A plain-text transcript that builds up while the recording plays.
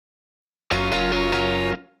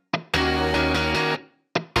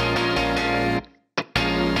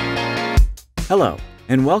Hello,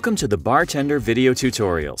 and welcome to the BarTender video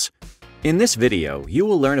tutorials. In this video, you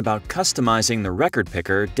will learn about customizing the record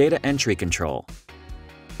picker data entry control.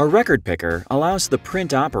 A record picker allows the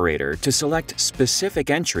print operator to select specific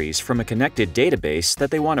entries from a connected database that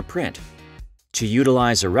they want to print. To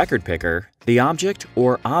utilize a record picker, the object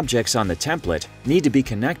or objects on the template need to be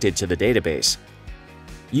connected to the database.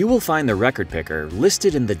 You will find the record picker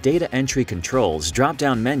listed in the Data Entry Controls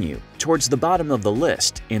drop-down menu towards the bottom of the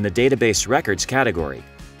list in the Database Records category.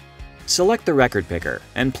 Select the record picker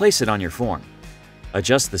and place it on your form.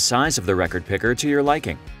 Adjust the size of the record picker to your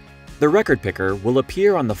liking. The record picker will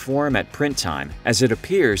appear on the form at print time as it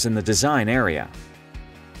appears in the design area.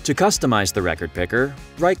 To customize the record picker,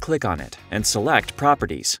 right-click on it and select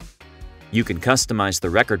Properties. You can customize the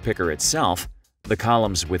record picker itself, the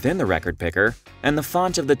columns within the record picker, and the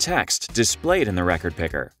font of the text displayed in the record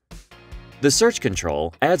picker. The search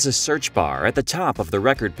control adds a search bar at the top of the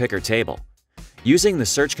record picker table. Using the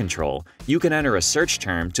search control, you can enter a search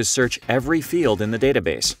term to search every field in the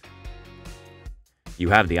database. You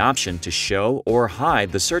have the option to show or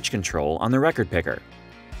hide the search control on the record picker.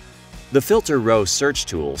 The Filter Row search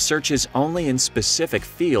tool searches only in specific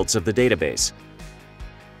fields of the database.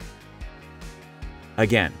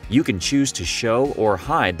 Again, you can choose to show or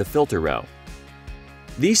hide the filter row.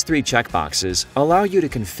 These three checkboxes allow you to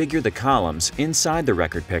configure the columns inside the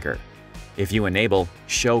record picker. If you enable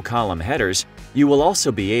Show Column Headers, you will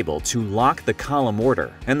also be able to lock the column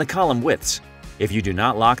order and the column widths. If you do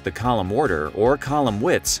not lock the column order or column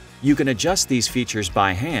widths, you can adjust these features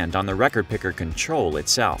by hand on the record picker control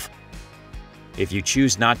itself. If you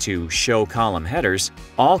choose not to show column headers,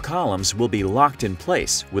 all columns will be locked in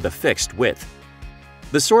place with a fixed width.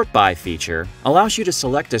 The Sort By feature allows you to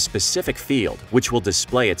select a specific field which will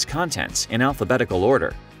display its contents in alphabetical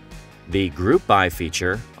order. The Group By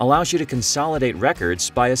feature allows you to consolidate records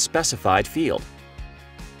by a specified field.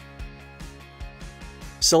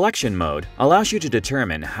 Selection Mode allows you to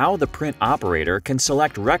determine how the print operator can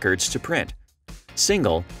select records to print.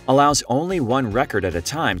 Single allows only one record at a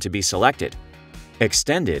time to be selected.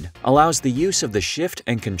 Extended allows the use of the Shift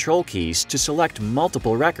and Control keys to select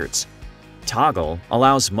multiple records. Toggle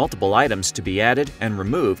allows multiple items to be added and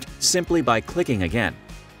removed simply by clicking again.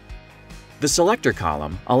 The Selector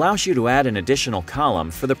Column allows you to add an additional column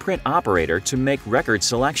for the print operator to make record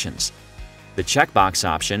selections. The checkbox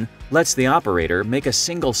option lets the operator make a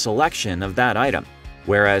single selection of that item,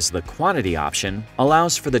 whereas the Quantity option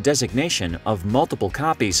allows for the designation of multiple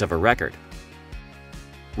copies of a record.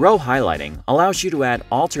 Row highlighting allows you to add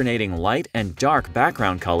alternating light and dark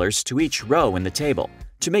background colors to each row in the table,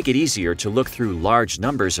 to make it easier to look through large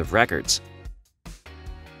numbers of records.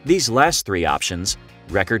 These last three options,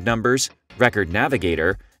 Record Numbers, Record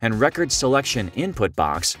Navigator, and Record Selection Input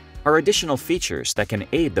Box, are additional features that can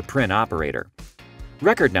aid the print operator.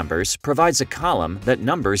 Record Numbers provides a column that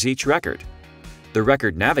numbers each record. The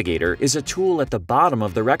Record Navigator is a tool at the bottom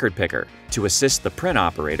of the record picker to assist the print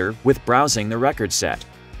operator with browsing the record set.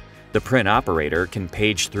 The print operator can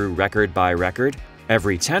page through record by record,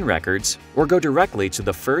 every 10 records, or go directly to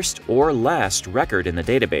the first or last record in the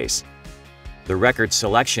database. The Record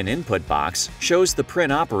Selection Input Box shows the print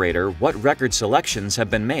operator what record selections have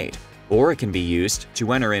been made, or it can be used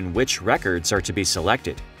to enter in which records are to be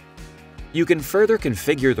selected. You can further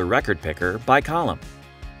configure the record picker by column.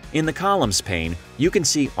 In the Columns pane, you can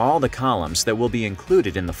see all the columns that will be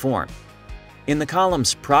included in the form. In the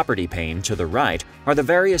Columns Property pane to the right are the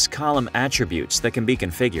various column attributes that can be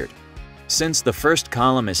configured. Since the first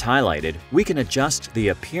column is highlighted, we can adjust the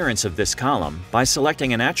appearance of this column by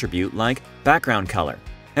selecting an attribute like Background Color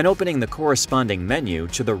and opening the corresponding menu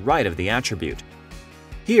to the right of the attribute.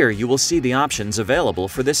 Here you will see the options available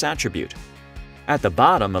for this attribute. At the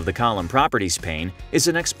bottom of the Column Properties pane is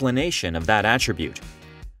an explanation of that attribute.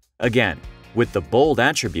 Again, with the bold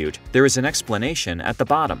attribute, there is an explanation at the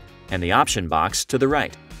bottom and the option box to the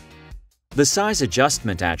right. The Size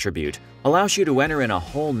Adjustment attribute allows you to enter in a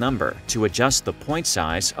whole number to adjust the point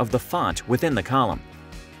size of the font within the column.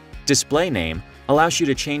 Display Name allows you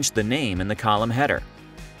to change the name in the column header.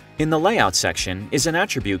 In the Layout section is an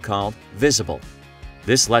attribute called Visible.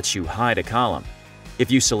 This lets you hide a column.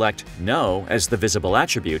 If you select No as the visible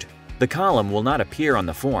attribute, the column will not appear on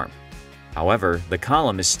the form. However, the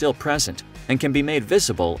column is still present and can be made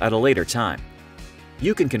visible at a later time.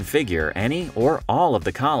 You can configure any or all of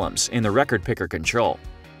the columns in the record picker control.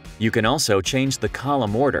 You can also change the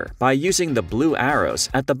column order by using the blue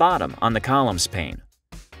arrows at the bottom on the Columns pane.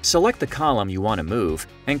 Select the column you want to move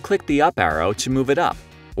and click the up arrow to move it up,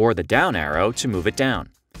 or the down arrow to move it down.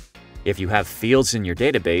 If you have fields in your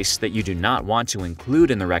database that you do not want to include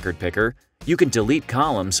in the record picker, you can delete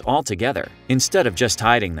columns altogether instead of just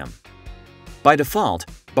hiding them. By default,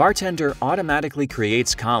 BarTender automatically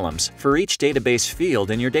creates columns for each database field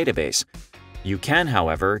in your database. You can,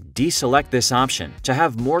 however, deselect this option to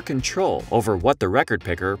have more control over what the record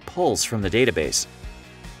picker pulls from the database.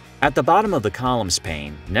 At the bottom of the Columns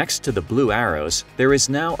pane, next to the blue arrows, there is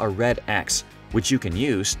now a red X, which you can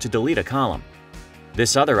use to delete a column.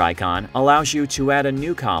 This other icon allows you to add a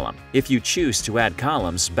new column if you choose to add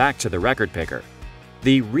columns back to the record picker.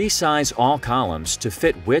 The Resize All Columns to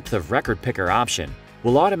Fit Width of Record Picker option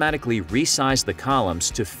will automatically resize the columns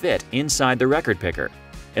to fit inside the record picker,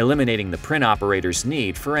 eliminating the print operator's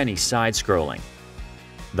need for any side scrolling.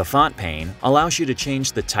 The Font pane allows you to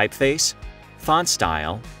change the typeface, font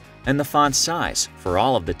style, and the font size for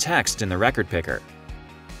all of the text in the record picker.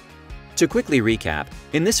 To quickly recap,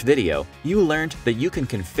 in this video, you learned that you can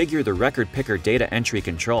configure the record picker data entry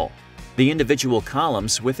control, the individual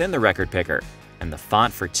columns within the record picker, and the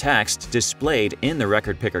font for text displayed in the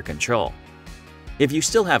record picker control. If you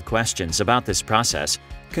still have questions about this process,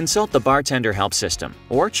 consult the BarTender help system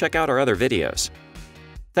or check out our other videos.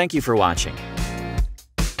 Thank you for watching.